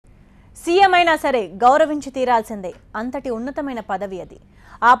CM అయినా సరే గౌరవించి తీరాల్సిందే. అంతటి ఉన్నతమైన పదవి అది.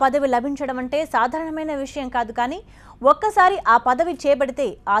 ఆ పదవి లభించడం అంటే సాధారణమైన విషయం కాదు. కానీ ఒక్కసారి ఆ పదవి చేపడితే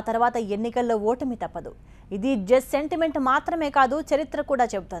ఆ తర్వాత ఎన్నికల్లో ఓటమి తప్పదు. ఇది జస్ట్ సెంటిమెంట్ మాత్రమే కాదు, చరిత్ర కూడా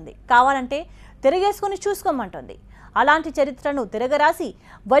చెబుతుంది. కావాలంటే తిరగేసుకుని చూసుకోమంటుంది. అలాంటి చరిత్రను తిరగరాసి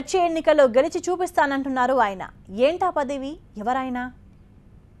వచ్చే ఎన్నికల్లో గెలిచి చూపిస్తానంటున్నారు ఆయన. ఏంటా పదవి? ఎవరైనా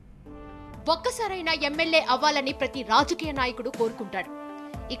ఒక్కసారైనా ఎమ్మెల్యే అవ్వాలని ప్రతి రాజకీయ నాయకుడు కోరుకుంటాడు.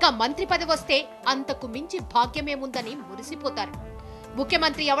 ఇక మంత్రి పదవి వస్తే అంతకు మించి భాగ్యమేముందని మురిసిపోతారు.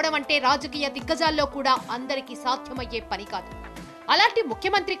 ముఖ్యమంత్రి అవడం అంటే రాజకీయ దిగ్గజాల్లో కూడా అందరికీ సాధ్యమయ్యే పని కాదు. అలాంటి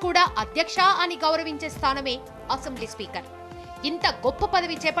ముఖ్యమంత్రి కూడా అధ్యక్ష అని గౌరవించే స్థానమే అసెంబ్లీ స్పీకర్. ఇంత గొప్ప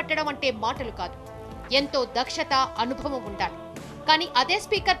పదవి చేపట్టడం అంటే మాటలు కాదు, ఎంతో దక్షత, అనుభవం ఉండాలి. కానీ అదే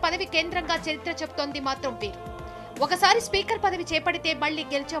స్పీకర్ పదవి కేంద్రంగా చరిత్ర చెప్తోంది మాత్రం వేరు. ఒకసారి స్పీకర్ పదవి చేపడితే మళ్లీ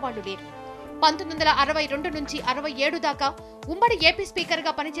గెలిచేవాళ్లు లేరు. 1962 నుంచి 67 దాకా ఉమ్మడి ఏపీ స్పీకర్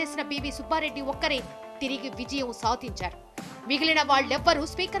గా పనిచేసిన బివి సుబ్బారెడ్డి ఒక్కరే తిరిగి విజయం సాధించారు. మిగిలిన వాళ్ళెవ్వరూ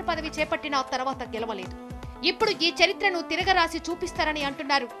స్పీకర్ పదవి చేపట్టిన తర్వాత గెలవలేదు. ఇప్పుడు ఈ చరిత్రను తిరగరాసి చూపిస్తారని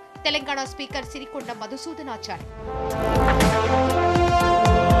అంటున్నారు తెలంగాణ స్పీకర్ సిరికొండ మధుసూదన చారీ.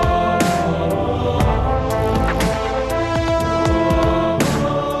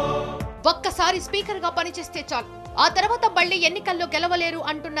 ఒక్కసారి స్పీకర్ గా పనిచేస్తే చాలు, ఆ తర్వాత మళ్లీ ఎన్నికల్లో గెలవలేరు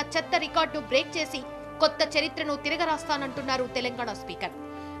అంటున్న చెత్త రికార్డును బ్రేక్ చేసి కొత్త చరిత్రను తిరగరాస్తానంటున్నారు తెలంగాణ స్పీకర్.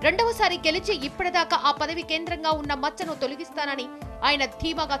 రెండవసారి గెలిచి ఇప్పటిదాకా ఆ పదవి కేంద్రంగా ఉన్న మచ్చను తొలగిస్తానని ఆయన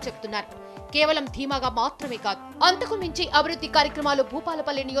ధీమాగా చెప్తున్నారు. కేవలం ధీమాగా మాత్రమే కాదు, అంతకు మించి అభివృద్ధి కార్యక్రమాలు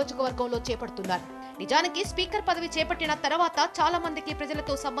భూపాలపల్లి నియోజకవర్గంలో చేపడుతున్నారు. నిజానికి స్పీకర్ పదవి చేపట్టిన తర్వాత చాలా మందికి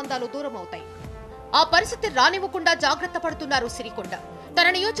ప్రజలతో సంబంధాలు దూరం అవుతాయి. ఆ పరిస్థితి రానివ్వకుండా జాగ్రత్త పడుతున్నారు సిరికొండ. తన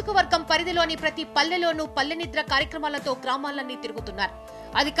నియోజకవర్గం పరిధిలోని ప్రతి పల్లెలోనూ పల్లె నిద్ర కార్యక్రమాలతో గ్రామాలన్నీ తిరుగుతున్నారు.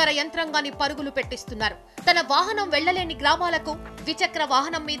 అధికార యంత్రాంగాన్ని పరుగులు పెట్టిస్తున్నారు. తన వాహనం వెళ్లలేని గ్రామాలకు ద్విచక్ర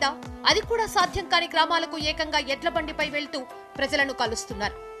వాహనం మీద, అది కూడా సాధ్యం కాని గ్రామాలకు ఏకంగా ఎడ్ల బండిపై వెళ్తూ ప్రజలను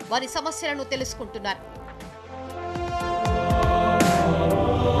కలుస్తున్నారు. వారి సమస్యలను తెలుసుకుంటున్నారు.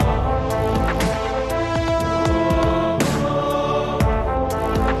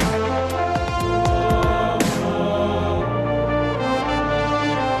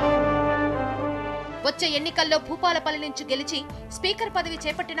 వచ్చే ఎన్నికల్లో భూపాలపల్లి నుంచి గెలిచి స్పీకర్ పదవి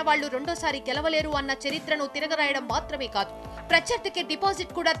చేపట్టిన వాళ్లు రెండోసారి గెలవలేరు అన్న చరిత్రను తిరగరాయడం మాత్రమే కాదు, ప్రత్యర్థికి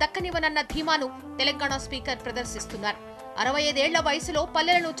డిపాజిట్ కూడా దక్కనివ్వనన్న ధీమాను తెలంగాణ స్పీకర్ ప్రదర్శిస్తున్నారు. 65 ఏళ్ల వయసులో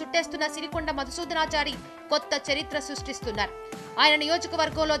పల్లెలను చుట్టేస్తున్న సిరికొండ మధుసూదన చారీ కొత్త చరిత్ర సృష్టిస్తున్నారు. ఆయన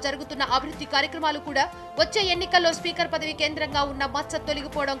నియోజకవర్గంలో జరుగుతున్న అభివృద్ధి కార్యక్రమాలు కూడా వచ్చే ఎన్నికల్లో స్పీకర్ పదవి కేంద్రంగా ఉన్న మచ్చ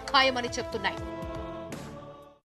తొలగిపోవడం ఖాయమని చెప్తున్నాయి.